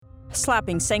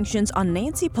Slapping sanctions on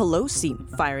Nancy Pelosi,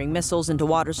 firing missiles into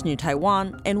waters near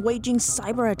Taiwan, and waging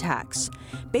cyber attacks.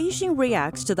 Beijing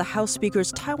reacts to the House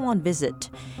Speaker's Taiwan visit.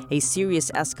 A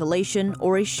serious escalation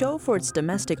or a show for its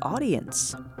domestic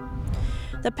audience?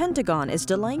 The Pentagon is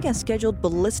delaying a scheduled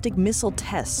ballistic missile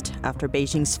test after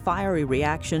Beijing's fiery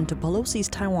reaction to Pelosi's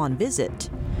Taiwan visit.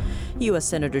 U.S.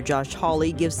 Senator Josh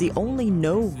Hawley gives the only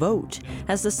no vote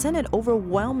as the Senate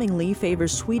overwhelmingly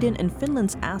favors Sweden and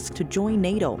Finland's ask to join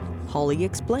NATO. Hawley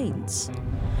explains.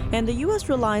 And the U.S.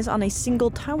 relies on a single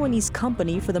Taiwanese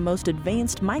company for the most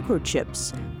advanced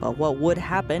microchips. But what would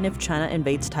happen if China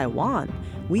invades Taiwan?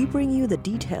 We bring you the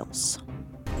details.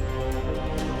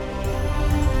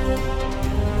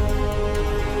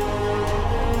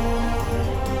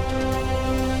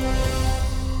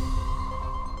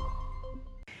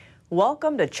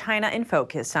 Welcome to China in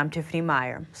Focus. I'm Tiffany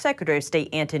Meyer. Secretary of State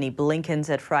Antony Blinken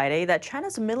said Friday that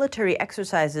China's military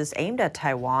exercises aimed at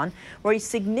Taiwan were a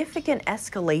significant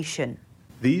escalation.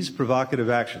 These provocative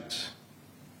actions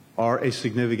are a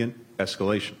significant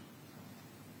escalation.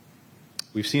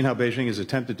 We've seen how Beijing has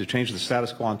attempted to change the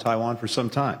status quo on Taiwan for some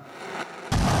time.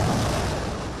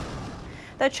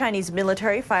 The Chinese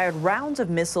military fired rounds of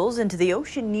missiles into the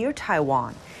ocean near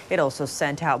Taiwan. It also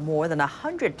sent out more than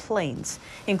 100 planes,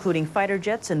 including fighter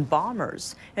jets and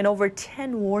bombers, and over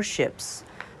 10 warships.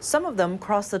 Some of them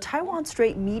crossed the Taiwan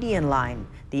Strait median line,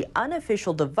 the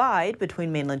unofficial divide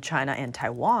between mainland China and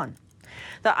Taiwan.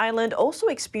 The island also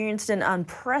experienced an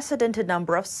unprecedented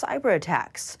number of cyber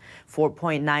attacks,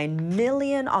 4.9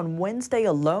 million on Wednesday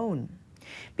alone.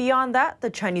 Beyond that, the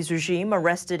Chinese regime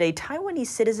arrested a Taiwanese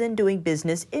citizen doing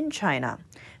business in China,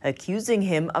 accusing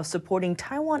him of supporting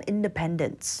Taiwan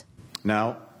independence.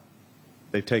 Now,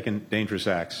 they've taken dangerous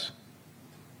acts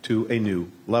to a new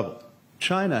level.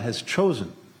 China has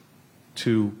chosen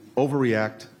to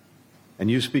overreact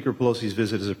and use Speaker Pelosi's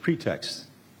visit as a pretext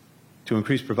to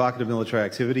increase provocative military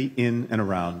activity in and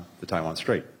around the Taiwan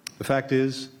Strait. The fact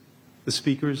is, the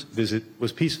Speaker's visit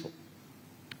was peaceful.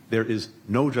 There is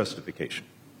no justification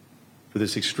for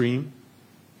this extreme,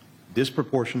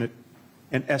 disproportionate,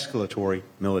 and escalatory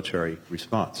military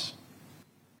response.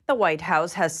 The White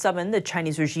House has summoned the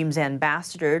Chinese regime's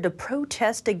ambassador to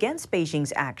protest against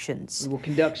Beijing's actions.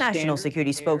 National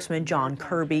Security spokesman John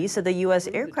Kirby said the U.S.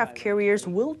 aircraft carriers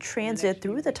will transit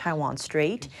through the Taiwan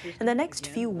Strait in the next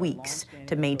few weeks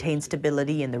to maintain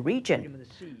stability in the region.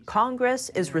 Congress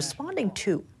is responding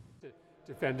too.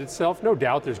 Defend itself. No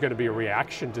doubt there's going to be a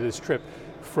reaction to this trip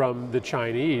from the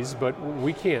Chinese, but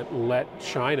we can't let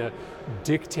China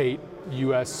dictate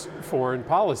U.S. foreign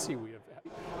policy.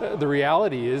 The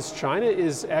reality is China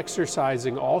is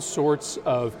exercising all sorts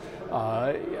of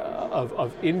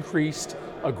increased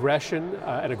aggression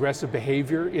and aggressive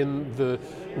behavior in the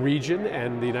region,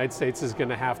 and the United States is going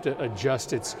to have to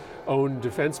adjust its own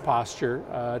defense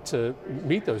posture to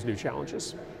meet those new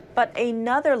challenges. But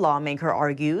another lawmaker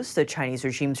argues the Chinese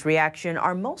regime's reaction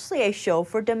are mostly a show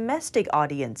for domestic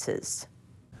audiences.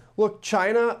 Look,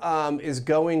 China is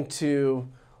going to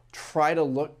try to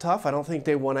look tough. I don't think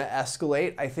they want to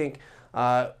escalate. I think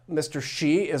Mr.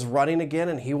 Xi is running again,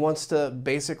 and he wants to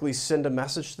basically send a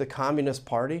message to the Communist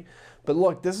Party. But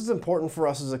look, this is important for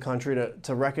us as a country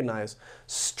to recognize.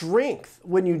 Strength,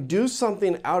 when you do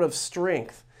something out of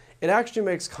strength, it actually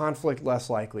makes conflict less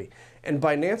likely. And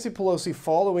by Nancy Pelosi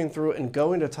following through and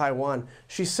going to Taiwan,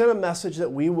 she sent a message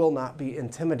that we will not be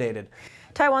intimidated.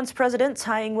 Taiwan's President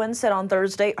Tsai Ing-wen said on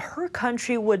Thursday her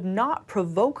country would not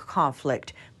provoke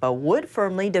conflict, but would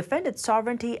firmly defend its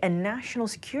sovereignty and national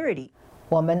security.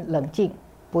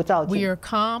 We are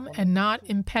calm and not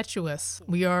impetuous.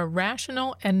 We are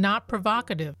rational and not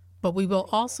provocative, but we will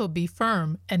also be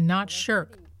firm and not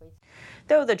shirk.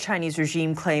 Though the Chinese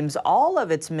regime claims all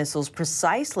of its missiles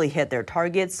precisely hit their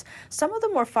targets, some of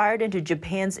them were fired into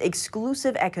Japan's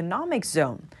exclusive economic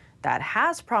zone. That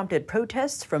has prompted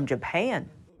protests from Japan.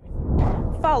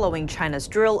 Following China's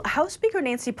drill, House Speaker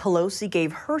Nancy Pelosi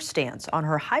gave her stance on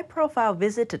her high-profile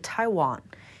visit to Taiwan.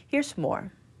 Here's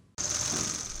more.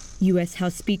 U.S.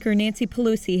 House Speaker Nancy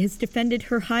Pelosi has defended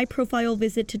her high-profile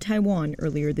visit to Taiwan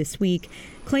earlier this week,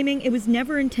 claiming it was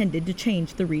never intended to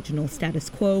change the regional status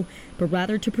quo, but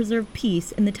rather to preserve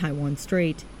peace in the Taiwan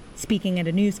Strait. Speaking at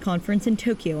a news conference in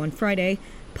Tokyo on Friday,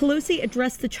 Pelosi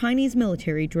addressed the Chinese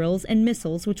military drills and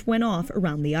missiles which went off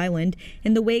around the island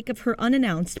in the wake of her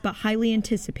unannounced but highly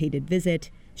anticipated visit.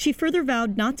 She further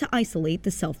vowed not to isolate the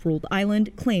self-ruled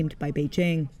island claimed by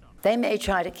Beijing. They may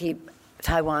try to keep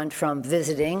Taiwan from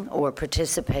visiting or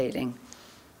participating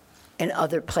in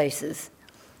other places,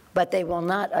 but they will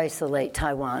not isolate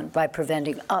Taiwan by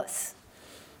preventing us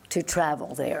to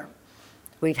travel there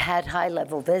We've had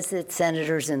high-level visits,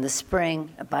 senators in the spring,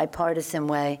 a bipartisan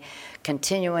way,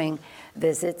 continuing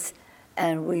visits,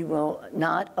 and we will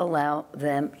not allow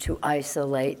them to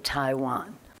isolate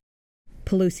Taiwan.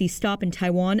 Pelosi's stop in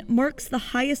Taiwan marks the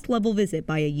highest level visit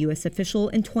by a U.S. official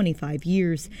in 25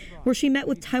 years, where she met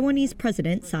with Taiwanese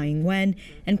President Tsai Ing-wen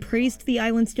and praised the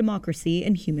island's democracy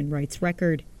and human rights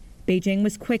record. Beijing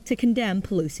was quick to condemn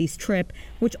Pelosi's trip,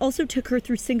 which also took her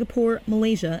through Singapore,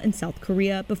 Malaysia, and South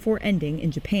Korea before ending in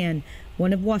Japan,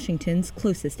 one of Washington's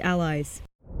closest allies.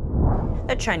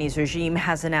 The Chinese regime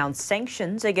has announced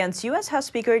sanctions against U.S. House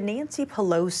Speaker Nancy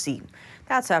Pelosi.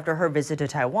 That's after her visit to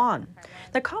Taiwan.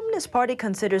 The Communist Party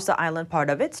considers the island part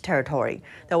of its territory,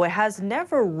 though it has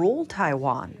never ruled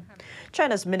Taiwan.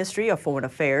 China's Ministry of Foreign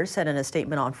Affairs said in a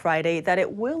statement on Friday that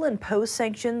it will impose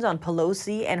sanctions on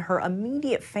Pelosi and her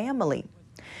immediate family.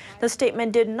 The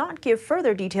statement did not give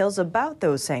further details about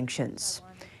those sanctions.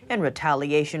 In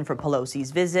retaliation for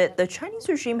Pelosi's visit, the Chinese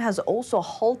regime has also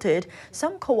halted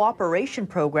some cooperation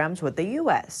programs with the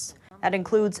U.S. That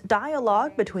includes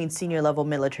dialogue between senior-level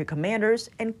military commanders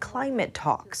and climate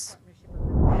talks.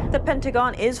 The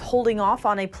Pentagon is holding off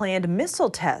on a planned missile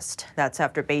test. That's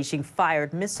after Beijing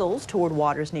fired missiles toward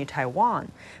waters near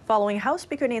Taiwan, following House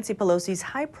Speaker Nancy Pelosi's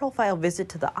high-profile visit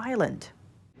to the island.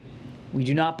 We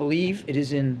do not believe it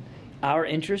is in our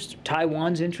interest,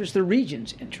 Taiwan's interest, the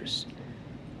region's interest,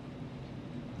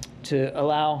 to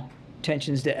allow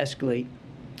tensions to escalate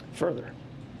further,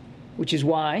 which is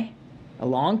why a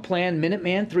long-planned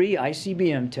Minuteman III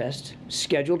ICBM test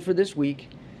scheduled for this week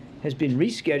has been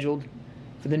rescheduled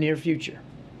for the near future.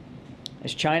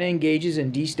 As China engages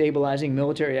in destabilizing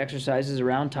military exercises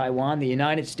around Taiwan, the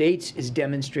United States is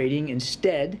demonstrating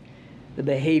instead the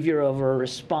behavior of a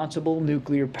responsible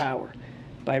nuclear power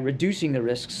by reducing the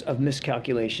risks of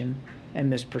miscalculation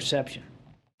and misperception.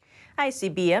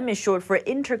 ICBM is short for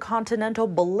Intercontinental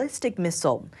Ballistic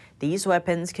Missile. These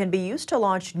weapons can be used to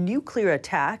launch nuclear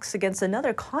attacks against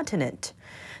another continent.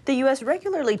 The U.S.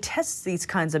 regularly tests these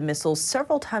kinds of missiles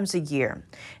several times a year,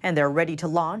 and they're ready to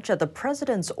launch at the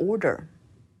president's order.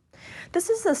 This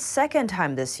is the second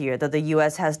time this year that the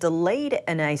U.S. has delayed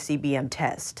an ICBM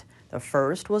test. The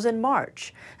first was in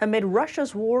March, amid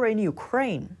Russia's war in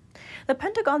Ukraine. The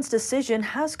Pentagon's decision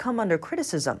has come under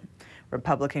criticism.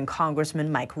 Republican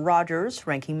Congressman Mike Rogers,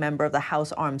 ranking member of the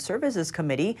House Armed Services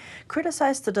Committee,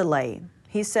 criticized the delay.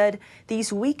 He said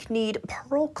these weak-kneed,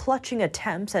 pearl-clutching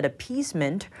attempts at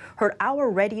appeasement hurt our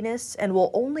readiness and will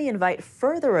only invite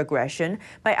further aggression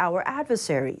by our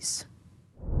adversaries.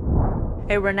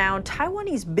 A renowned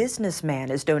Taiwanese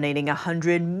businessman is donating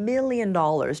 $100 million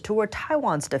toward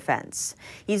Taiwan's defense.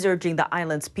 He's urging the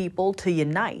island's people to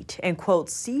unite and, quote,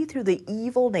 see through the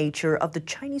evil nature of the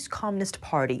Chinese Communist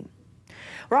Party.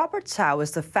 Robert Cao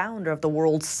is the founder of the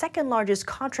world's second-largest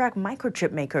contract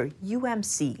microchip maker,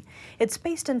 UMC. It's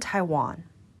based in Taiwan.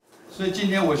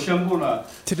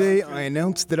 Today, I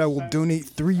announced that I will donate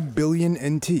 3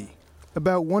 billion NT,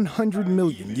 about 100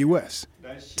 million US,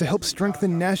 to help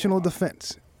strengthen national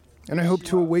defense. And I hope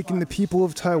to awaken the people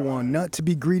of Taiwan not to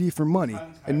be greedy for money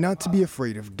and not to be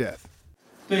afraid of death.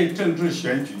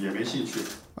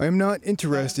 I am not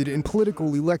interested in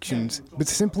political elections, but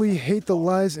simply hate the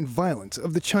lies and violence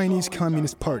of the Chinese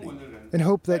Communist Party and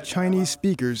hope that Chinese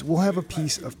speakers will have a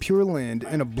piece of pure land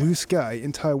and a blue sky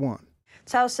in Taiwan.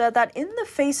 Cao said that in the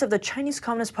face of the Chinese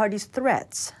Communist Party's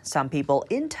threats, some people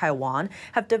in Taiwan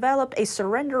have developed a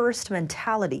surrenderist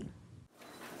mentality.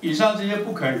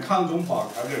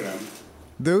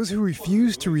 Those who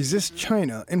refuse to resist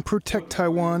China and protect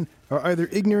Taiwan are either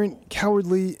ignorant,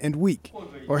 cowardly, and weak,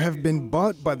 or have been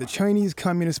bought by the Chinese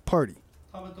Communist Party.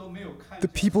 The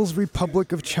People's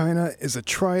Republic of China is a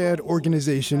triad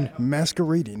organization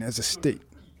masquerading as a state.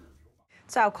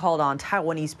 Cao called on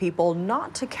Taiwanese people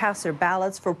not to cast their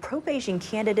ballots for pro-Beijing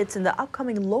candidates in the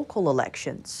upcoming local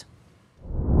elections.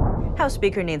 House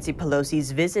Speaker Nancy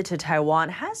Pelosi's visit to Taiwan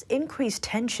has increased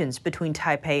tensions between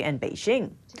Taipei and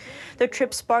Beijing. The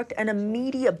trip sparked an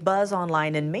immediate buzz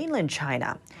online in mainland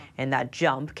China, and that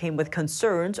jump came with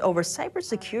concerns over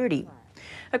cybersecurity.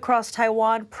 Across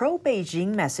Taiwan,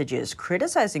 pro-Beijing messages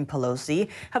criticizing Pelosi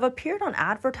have appeared on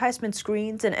advertisement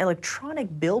screens and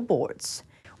electronic billboards.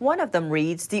 One of them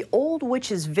reads, "The old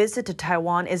witch's visit to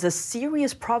Taiwan is a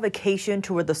serious provocation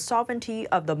toward the sovereignty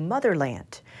of the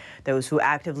motherland. Those who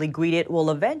actively greet it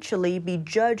will eventually be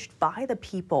judged by the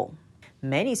people."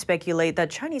 Many speculate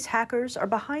that Chinese hackers are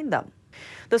behind them.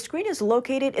 The screen is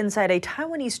located inside a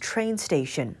Taiwanese train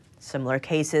station. Similar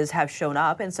cases have shown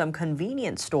up in some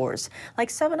convenience stores, like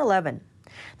 7-Eleven.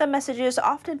 The messages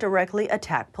often directly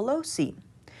attack Pelosi.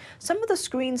 Some of the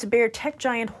screens bear tech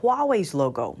giant Huawei's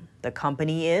logo. The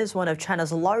company is one of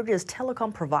China's largest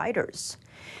telecom providers.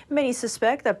 Many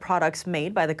suspect that products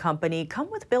made by the company come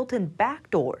with built-in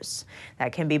backdoors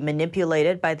that can be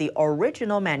manipulated by the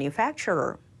original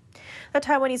manufacturer. The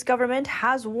Taiwanese government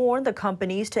has warned the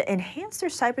companies to enhance their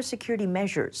cybersecurity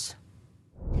measures.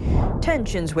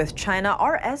 Tensions with China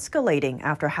are escalating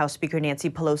after House Speaker Nancy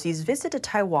Pelosi's visit to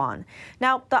Taiwan.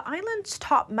 Now, the island's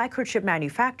top microchip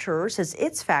manufacturer says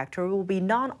its factory will be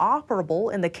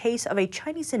non-operable in the case of a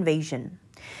Chinese invasion.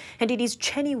 NTD's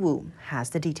Chenny Wu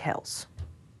has the details.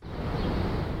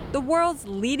 The world's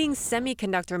leading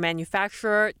semiconductor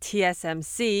manufacturer,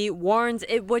 TSMC, warns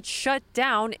it would shut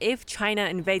down if China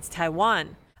invades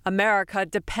Taiwan. America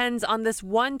depends on this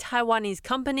one Taiwanese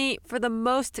company for the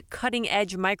most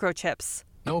cutting-edge microchips.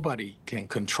 Nobody can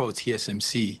control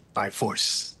TSMC by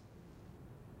force.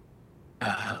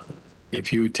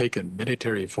 If you take a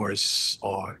military force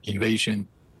or invasion,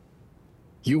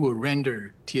 you will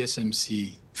render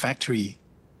TSMC factory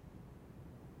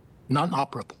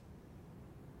non-operable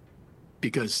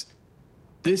because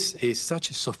this is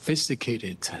such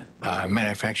sophisticated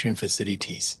manufacturing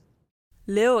facilities.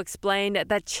 Liu explained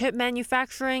that chip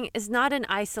manufacturing is not an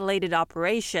isolated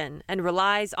operation and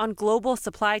relies on global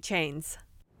supply chains.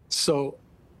 So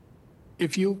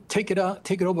if you take it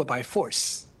over by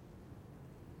force,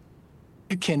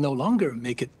 you can no longer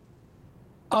make it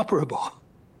operable.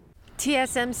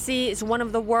 TSMC is one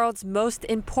of the world's most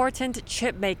important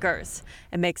chip makers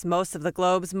and makes most of the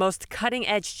globe's most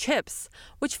cutting-edge chips,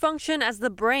 which function as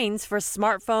the brains for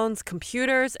smartphones,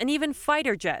 computers, and even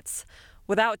fighter jets.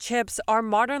 Without chips, our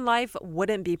modern life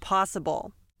wouldn't be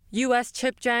possible. U.S.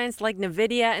 chip giants like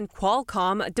NVIDIA and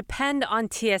Qualcomm depend on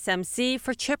TSMC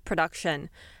for chip production.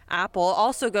 Apple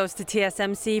also goes to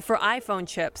TSMC for iPhone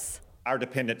chips. Our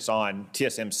dependence on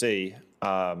TSMC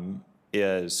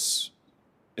is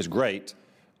great,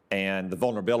 and the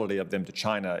vulnerability of them to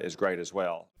China is great as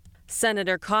well.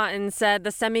 Senator Cotton said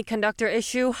the semiconductor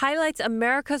issue highlights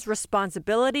America's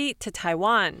responsibility to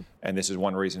Taiwan. And this is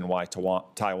one reason why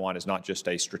Taiwan is not just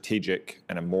a strategic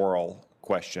and a moral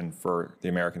question for the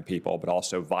American people, but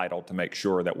also vital to make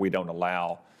sure that we don't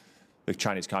allow the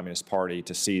Chinese Communist Party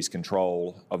to seize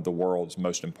control of the world's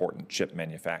most important chip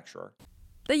manufacturer.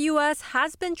 The U.S.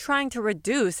 has been trying to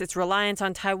reduce its reliance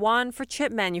on Taiwan for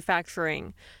chip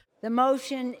manufacturing. The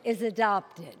motion is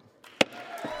adopted.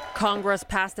 Congress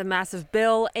passed a massive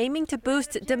bill aiming to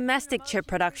boost domestic chip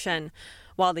production,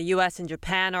 while the U.S. and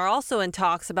Japan are also in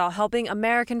talks about helping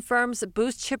American firms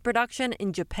boost chip production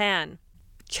in Japan.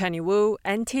 Chenny Wu,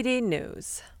 NTD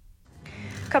News.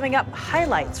 Coming up,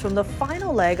 highlights from the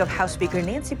final leg of House Speaker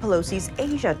Nancy Pelosi's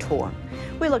Asia tour.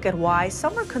 We look at why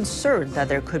some are concerned that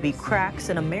there could be cracks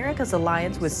in America's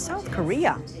alliance with South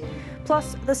Korea.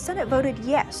 Plus, the Senate voted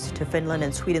yes to Finland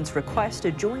and Sweden's request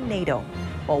to join NATO,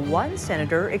 while one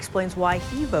senator explains why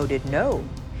he voted no.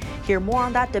 Hear more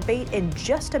on that debate in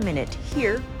just a minute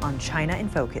here on China in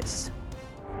Focus.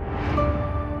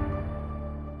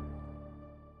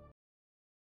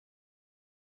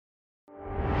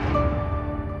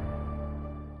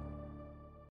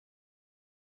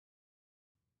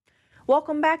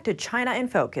 Welcome back to China in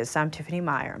Focus. I'm Tiffany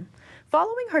Meyer.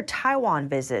 Following her Taiwan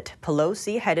visit,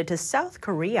 Pelosi headed to South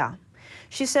Korea.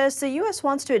 She says the U.S.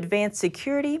 wants to advance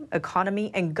security,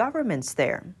 economy, and governments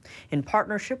there in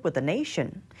partnership with the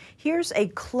nation. Here's a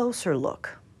closer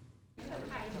look.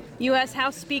 U.S.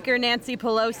 House Speaker Nancy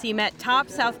Pelosi met top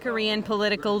South Korean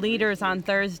political leaders on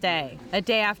Thursday, a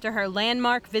day after her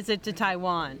landmark visit to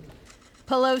Taiwan.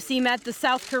 Pelosi met the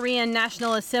South Korean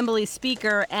National Assembly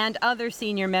Speaker and other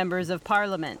senior members of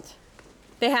parliament.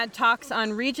 They had talks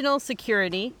on regional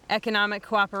security, economic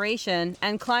cooperation,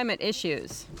 and climate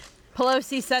issues.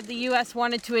 Pelosi said the U.S.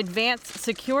 wanted to advance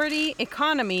security,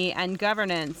 economy, and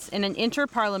governance in an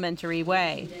interparliamentary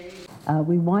way.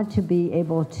 We want to be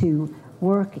able to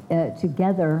work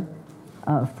together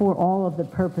for all of the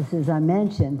purposes I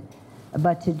mentioned,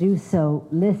 but to do so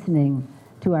listening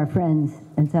to our friends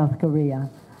in South Korea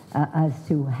as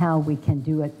to how we can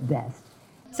do it best.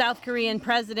 South Korean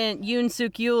President Yoon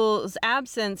Suk-yeol's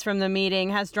absence from the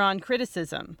meeting has drawn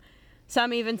criticism.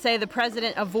 Some even say the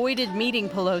president avoided meeting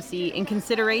Pelosi in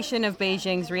consideration of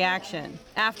Beijing's reaction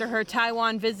after her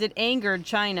Taiwan visit angered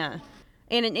China.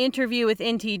 In an interview with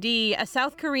NTD, a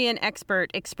South Korean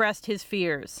expert expressed his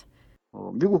fears.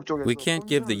 We can't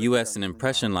give the U.S. an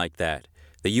impression like that.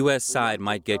 The U.S. side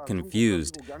might get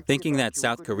confused, thinking that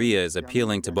South Korea is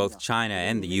appealing to both China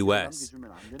and the U.S.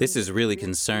 This is really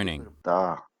concerning.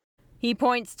 He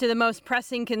points to the most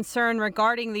pressing concern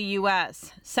regarding the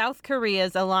U.S., South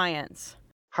Korea's alliance.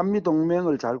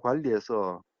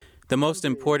 The The most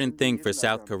important thing for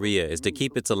South Korea is to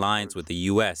keep its alliance with the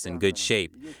U.S. in good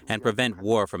shape and prevent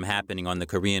war from happening on the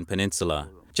Korean peninsula,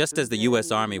 just as the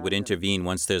U.S. Army would intervene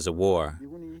once there's a war.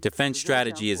 Defense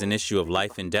strategy is an issue of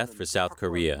life and death for South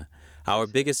Korea. Our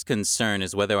biggest concern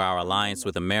is whether our alliance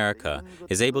with America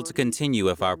is able to continue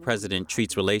if our president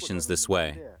treats relations this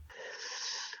way.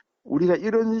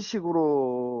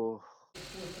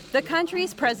 The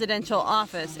country's presidential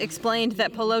office explained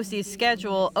that Pelosi's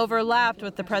schedule overlapped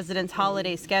with the president's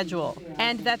holiday schedule,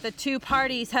 and that the two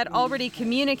parties had already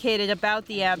communicated about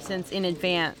the absence in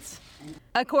advance.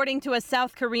 According to a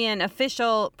South Korean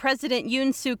official, President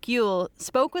Yoon Suk-yeol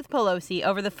spoke with Pelosi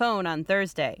over the phone on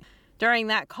Thursday. During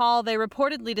that call, they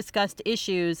reportedly discussed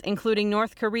issues including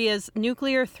North Korea's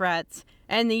nuclear threats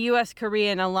and the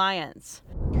U.S.-Korean alliance.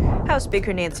 House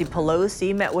Speaker Nancy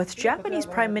Pelosi met with Japanese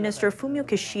Prime Minister Fumio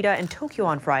Kishida in Tokyo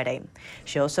on Friday.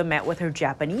 She also met with her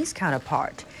Japanese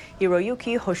counterpart,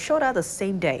 Hiroyuki Hoshida, the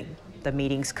same day. The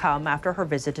meetings come after her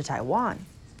visit to Taiwan.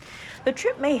 The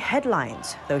trip made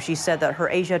headlines, though she said that her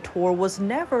Asia tour was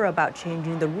never about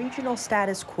changing the regional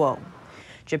status quo.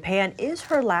 Japan is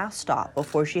her last stop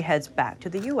before she heads back to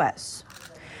the U.S.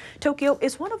 Tokyo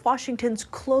is one of Washington's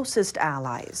closest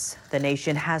allies. The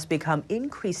nation has become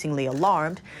increasingly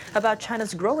alarmed about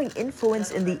China's growing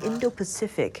influence in the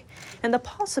Indo-Pacific and the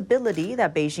possibility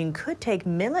that Beijing could take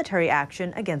military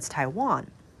action against Taiwan.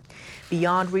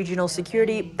 Beyond regional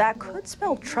security, that could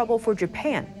spell trouble for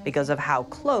Japan because of how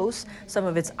close some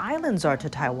of its islands are to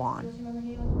Taiwan.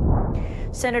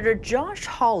 Senator Josh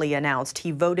Hawley announced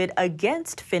he voted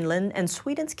against Finland and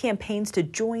Sweden's campaigns to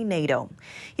join NATO.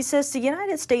 He says the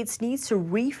United States needs to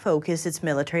refocus its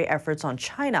military efforts on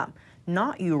China,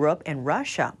 not Europe and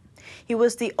Russia. He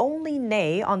was the only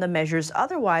nay on the measure's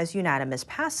otherwise unanimous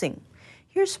passing.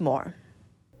 Here's more.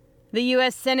 The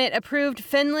U.S. Senate approved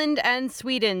Finland and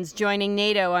Sweden's joining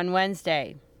NATO on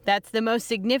Wednesday. That's the most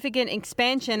significant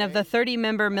expansion of the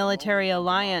 30-member military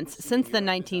alliance since the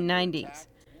 1990s.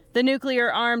 The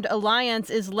nuclear-armed alliance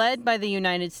is led by the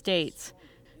United States.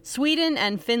 Sweden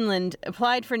and Finland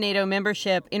applied for NATO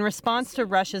membership in response to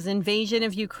Russia's invasion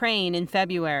of Ukraine in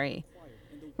February.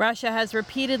 Russia has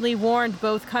repeatedly warned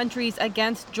both countries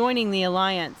against joining the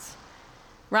alliance.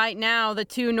 Right now, the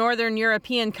two northern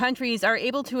European countries are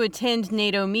able to attend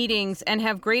NATO meetings and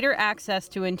have greater access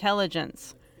to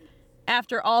intelligence.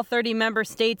 After all 30 member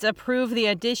states approve the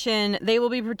addition, they will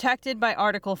be protected by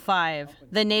Article 5,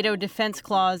 the NATO defense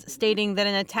clause stating that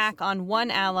an attack on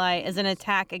one ally is an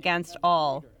attack against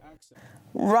all.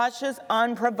 Russia's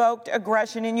unprovoked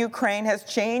aggression in Ukraine has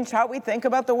changed how we think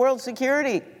about the world's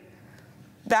security.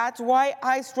 That's why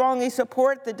I strongly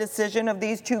support the decision of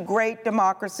these two great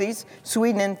democracies,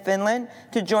 Sweden and Finland,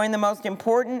 to join the most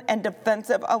important and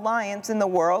defensive alliance in the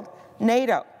world,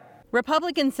 NATO.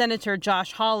 Republican Senator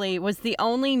Josh Hawley was the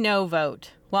only no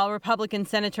vote, while Republican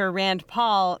Senator Rand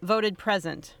Paul voted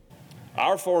present.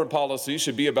 Our foreign policy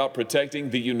should be about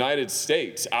protecting the United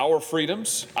States, our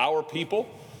freedoms, our people,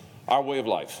 our way of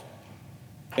life.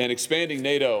 And expanding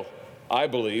NATO, I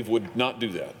believe, would not do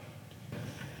that.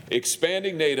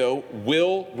 Expanding NATO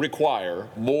will require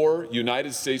more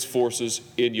United States forces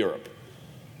in Europe.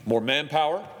 More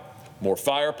manpower, more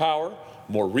firepower,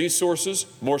 more resources,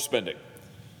 more spending.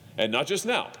 And not just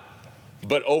now,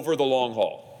 but over the long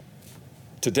haul.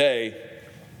 Today,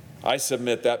 I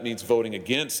submit that means voting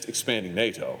against expanding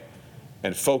NATO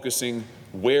and focusing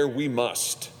where we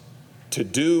must to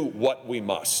do what we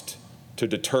must to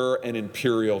deter an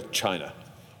imperial China.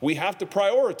 We have to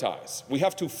prioritize. We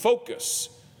have to focus.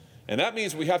 And that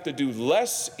means we have to do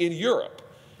less in Europe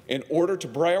in order to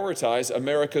prioritize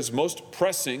America's most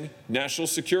pressing national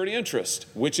security interest,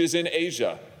 which is in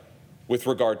Asia with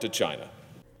regard to China.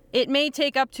 It may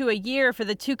take up to a year for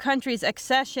the two countries'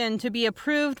 accession to be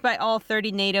approved by all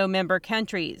 30 NATO member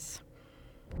countries.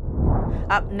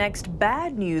 Up next,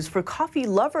 bad news for coffee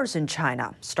lovers in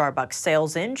China. Starbucks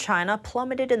sales in China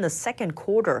plummeted in the second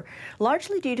quarter,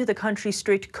 largely due to the country's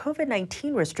strict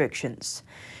COVID-19 restrictions.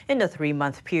 In the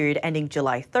 3-month period ending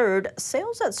July 3rd,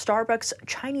 sales at Starbucks'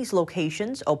 Chinese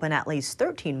locations, open at least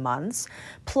 13 months,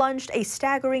 plunged a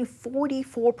staggering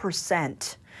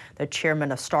 44%. The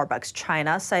chairman of Starbucks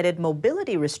China cited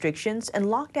mobility restrictions and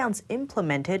lockdowns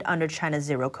implemented under China's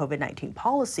zero COVID-19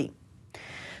 policy.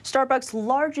 Starbucks'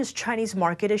 largest Chinese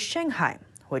market is Shanghai,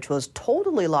 which was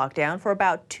totally locked down for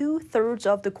about 2/3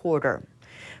 of the quarter.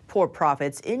 Poor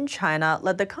profits in China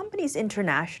led the company's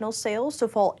international sales to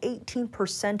fall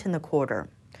 18% in the quarter.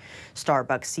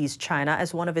 Starbucks sees China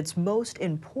as one of its most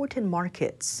important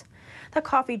markets. The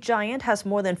coffee giant has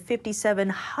more than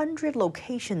 5,700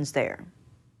 locations there.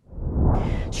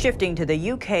 Shifting to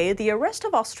the UK, the arrest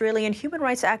of Australian human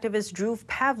rights activist Dhruv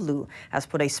Pavlu has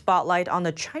put a spotlight on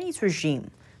the Chinese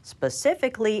regime,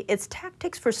 specifically its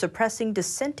tactics for suppressing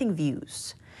dissenting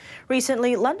views.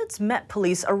 Recently, London's Met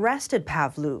Police arrested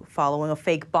Pavlu following a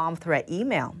fake bomb threat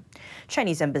email.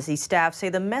 Chinese embassy staff say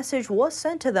the message was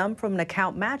sent to them from an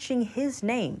account matching his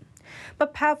name.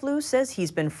 But Pavlu says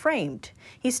he's been framed.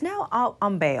 He's now out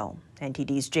on bail.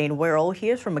 NTD's Jane Werrell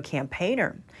hears from a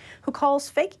campaigner who calls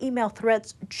fake email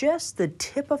threats just the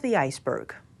tip of the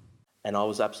iceberg. And I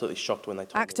was absolutely shocked when they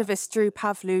told me. Activist Dhruv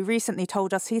Pavlu recently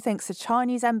told us he thinks the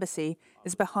Chinese embassy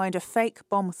is behind a fake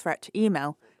bomb threat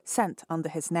email sent under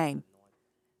his name.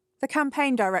 The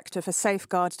campaign director for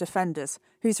Safeguard Defenders,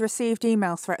 who's received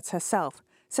email threats herself,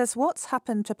 says what's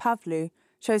happened to Pavlu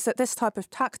shows that this type of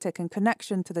tactic and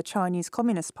connection to the Chinese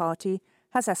Communist Party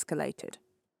has escalated.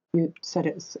 You said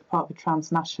it's part of a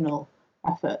transnational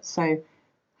effort, so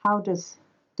how does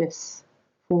this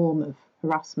form of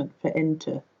harassment fit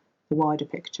into the wider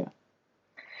picture?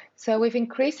 So we've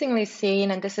increasingly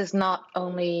seen, and this is not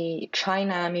only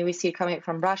China, I mean, we see it coming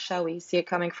from Russia, we see it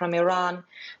coming from Iran,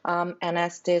 and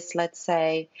as this, let's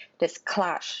say, this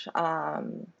clash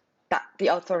that the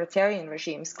authoritarian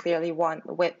regimes clearly want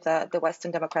with the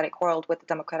Western democratic world, with the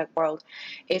democratic world,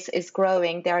 is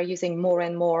growing. They are using more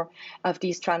and more of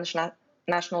these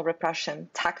transnational repression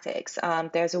tactics.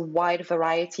 There's a wide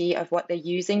variety of what they're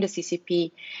using. The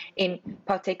CCP in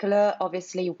particular,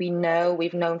 obviously, we've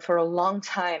known for a long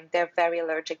time, they're very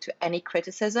allergic to any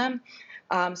criticism.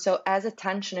 So as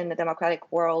attention in the democratic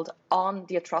world on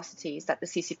the atrocities that the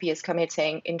CCP is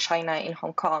committing in China, in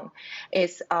Hong Kong,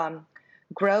 is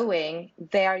growing,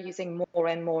 they are using more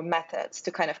and more methods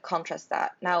to kind of contrast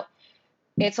that. Now,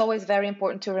 it's always very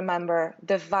important to remember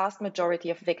the vast majority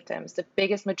of victims, the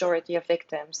biggest majority of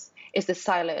victims is the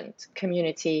silent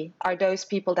community, are those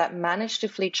people that managed to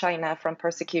flee China from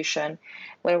persecution,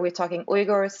 whether we're talking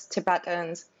Uyghurs,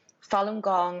 Tibetans, Falun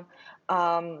Gong,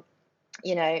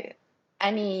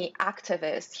 any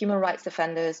activist, human rights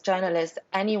defenders, journalists,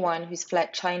 anyone who's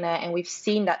fled China, and we've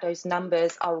seen that those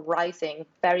numbers are rising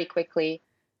very quickly.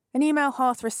 An email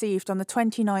Hearth received on the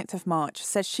 29th of March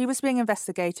says she was being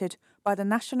investigated by the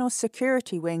National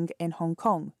Security Wing in Hong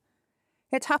Kong.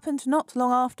 It happened not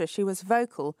long after she was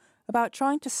vocal about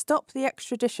trying to stop the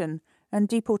extradition and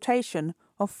deportation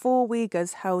of 4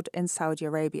 Uyghurs held in Saudi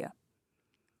Arabia.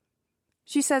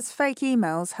 She says fake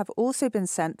emails have also been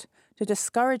sent to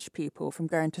discourage people from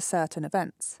going to certain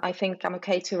events. I think I'm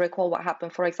okay to recall what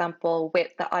happened, for example,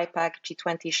 with the IPAC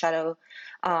G20 Shadow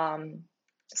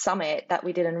Summit that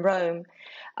we did in Rome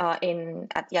at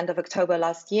the end of October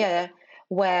last year,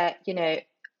 where, a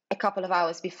couple of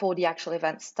hours before the actual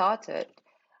event started,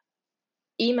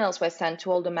 emails were sent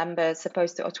to all the members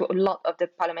to a lot of the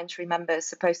parliamentary members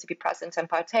supposed to be present and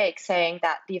partake, saying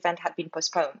that the event had been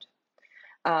postponed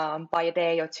by a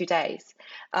day or 2 days.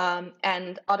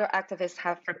 And other activists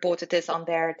have reported this on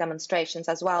their demonstrations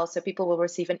as well. So people will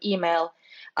receive an email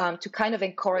to kind of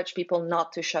encourage people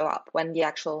not to show up when the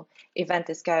actual event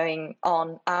is going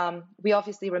on. We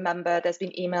obviously remember there's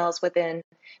been emails within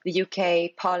the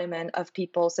UK Parliament of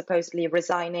people supposedly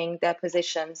resigning their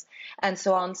positions and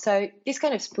so on. So these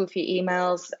kind of spoofy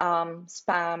emails,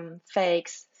 spam,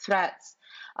 fakes, threats,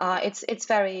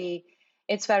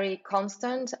 it's very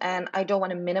constant, and I don't want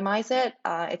to minimize it.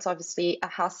 It's obviously a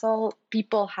hassle.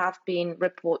 People have been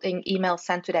reporting emails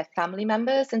sent to their family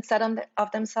members instead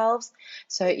of themselves.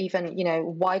 So even,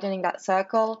 widening that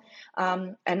circle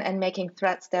and making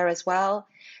threats there as well.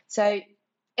 So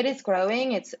it is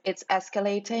growing. It's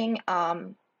escalating.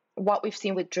 What we've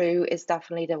seen with Dhruv is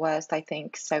definitely the worst, I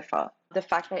think, so far. The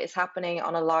fact that it's happening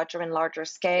on a larger and larger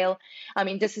scale. I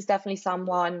mean, this is definitely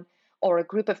someone or a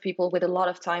group of people with a lot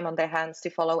of time on their hands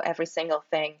to follow every single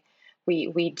thing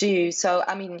we do. So,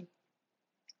 I mean,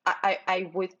 I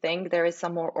would think there is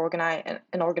some more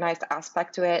organized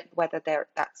aspect to it. Whether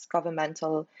that's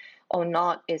governmental or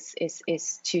not is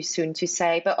too soon to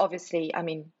say. But obviously, I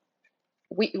mean,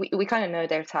 we kind of know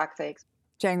their tactics.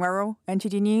 Jane Werrell,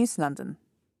 NTD News, London.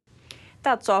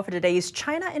 That's all for today's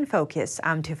China in Focus.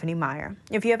 I'm Tiffany Meyer.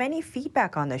 If you have any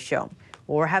feedback on the show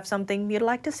or have something you'd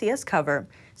like to see us cover,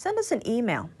 send us an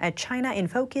email at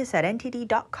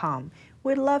chinainfocus@ntd.com.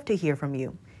 We'd love to hear from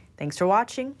you. Thanks for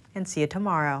watching, and see you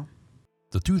tomorrow.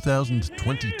 The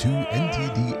 2022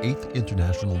 NTD 8th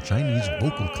International Chinese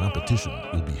Vocal Competition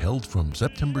will be held from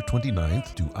September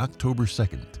 29th to October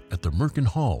 2nd at the Merkin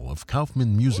Hall of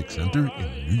Kaufman Music Center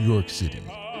in New York City.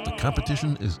 The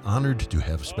competition is honored to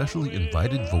have specially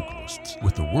invited vocalists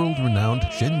with the world-renowned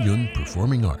Shen Yun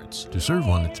Performing Arts to serve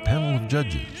on its panel of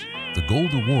judges. The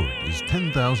Gold Award is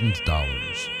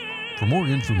 $10,000. For more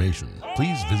information,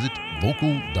 please visit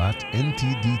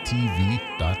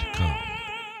vocal.ntdtv.com.